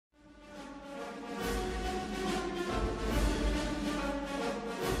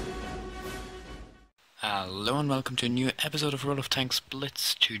Hello and welcome to a new episode of World of Tanks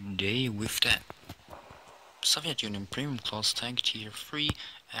Blitz. Today with the Soviet Union Premium Class Tank Tier 3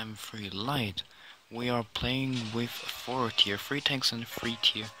 M3 Light. We are playing with 4 Tier 3 tanks and 3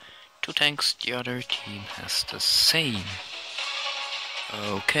 Tier 2 tanks. The other team has the same.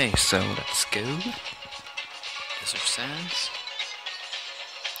 Okay, so let's go. Desert Sands.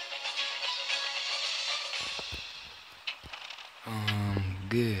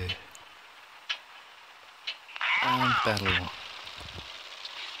 Good. And battle.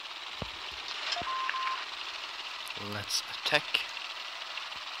 Let's attack.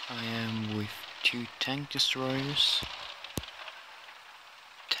 I am with 2 tank destroyers.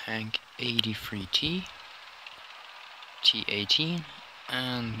 Tank 83T, T18,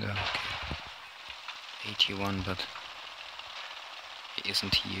 and okay, 81, but he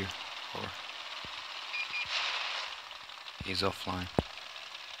isn't here, or he's offline.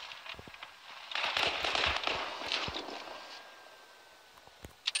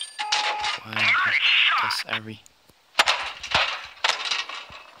 Why does every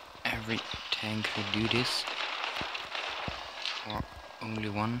tank do this? Or only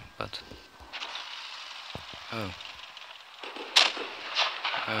one, but oh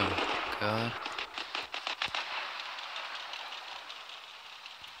god.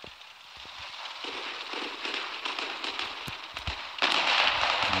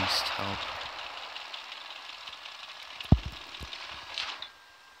 I must help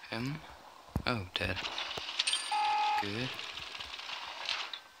him. Oh, dead. Good.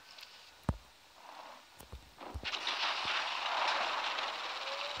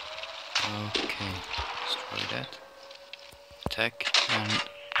 Okay, destroy that. Attack and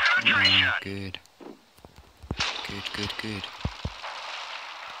good. Good.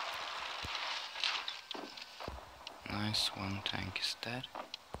 Nice, one tank is dead.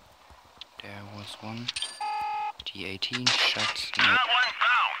 There was one. T18 shot. Nope.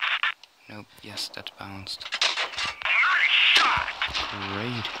 Nope, yes, that bounced.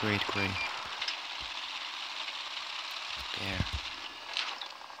 Great. There.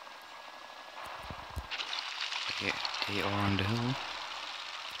 Yeah, they are on the hill.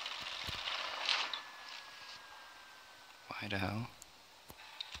 Why the hell?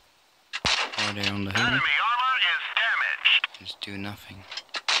 Are they on the hill? Enemy armor is damaged. Just do nothing.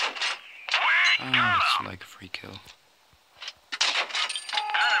 Oh, it's like a free kill.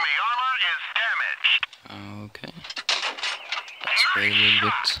 Enemy armor is damaged. Okay. Let's wait a little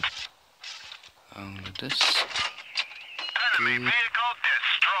bit. Only this. Enemy Good. vehicle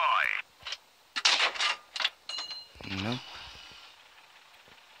destroyed. Nope.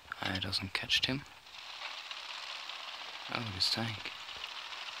 I doesn't catch him. Oh, this tank.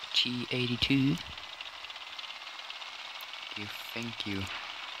 T82. You think you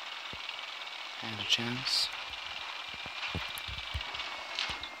had a chance?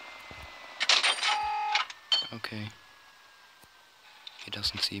 Okay. He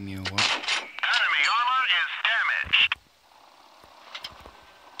doesn't see me or what? Enemy armor is damaged.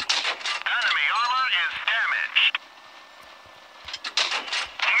 Enemy armor is damaged.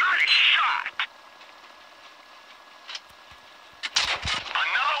 Nice shot.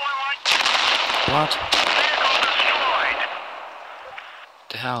 Another one like What? vehicle destroyed.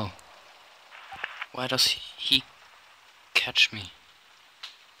 The hell? Why does he catch me?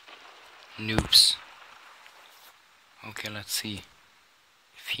 Noobs. Okay, let's see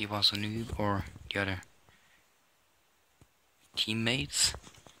if he was a noob or the other teammates.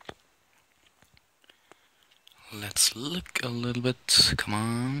 Let's look a little bit. Come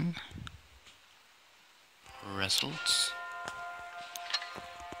on. Results.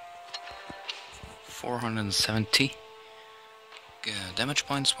 470. Damage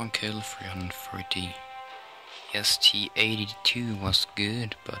points, 1 kill, 330. Yes, T82 was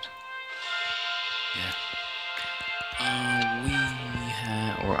good, but yeah.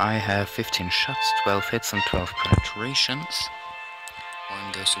 I have 15 shots, 12 hits and 12 penetrations.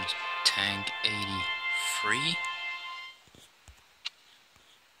 One goes to tank 83.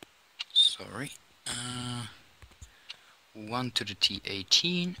 Sorry. One to the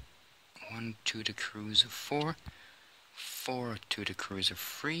T18. One to the cruiser 4. 4 to the cruiser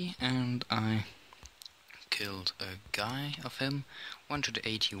 3, and I killed a guy of him. 1 to the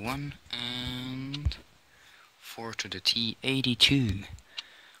 81 and 4 to the T82.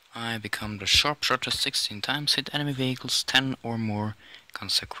 I become the sharpshooter 16 times, hit enemy vehicles 10 or more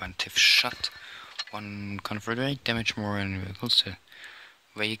consecutive shot. 1 confederate, damage more enemy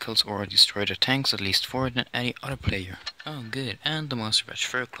vehicles or destroy the tanks at least 4 than any other player. Oh good, and the master badge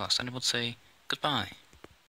 3rd class, and I would say goodbye.